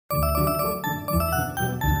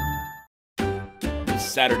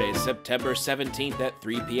Saturday, September 17th at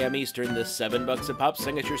 3 p.m. Eastern, the $7 a Pop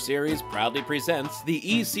Signature Series proudly presents the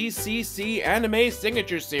ECCC Anime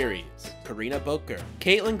Signature Series. Corina Boettger,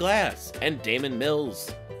 Caitlin Glass, and Damon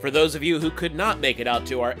Mills. For those of you who could not make it out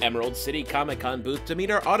to our Emerald City Comic-Con booth to meet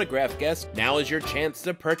our autograph guests, now is your chance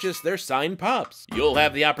to purchase their signed pops. You'll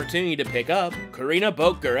have the opportunity to pick up Corina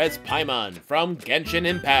Boettger as Paimon from Genshin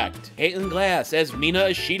Impact, Caitlin Glass as Mina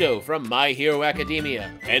Ashido from My Hero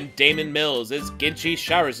Academia, and Damon Mills as Ginshi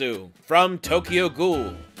Shirazu from Tokyo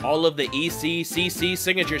Ghoul. All of the ECCC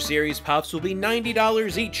Signature Series Pops will be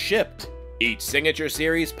 $90 each shipped. Each Signature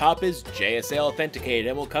Series Pop is JSA authenticated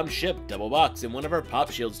and will come shipped double boxed in one of our pop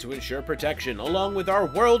shields to ensure protection, along with our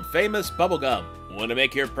world-famous bubblegum. Want to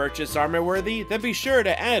make your purchase armor-worthy? Then be sure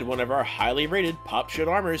to add one of our highly rated Pop Shield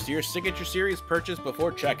armors to your Signature Series purchase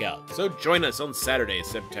before checkout. So join us on Saturday,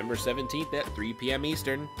 September 17th at 3 p.m.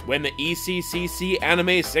 Eastern, when the ECCC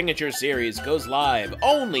Anime Signature Series goes live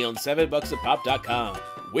only on 7bucksapop.com.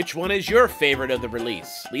 Which one is your favorite of the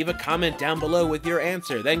release? Leave a comment down below with your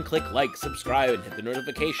answer, then click like, subscribe, and hit the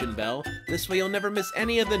notification bell. This way you'll never miss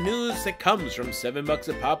any of the news that comes from 7 a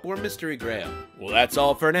Pop or Mystery Grail. Well, that's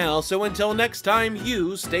all for now, so until next time,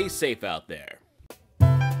 you stay safe out there.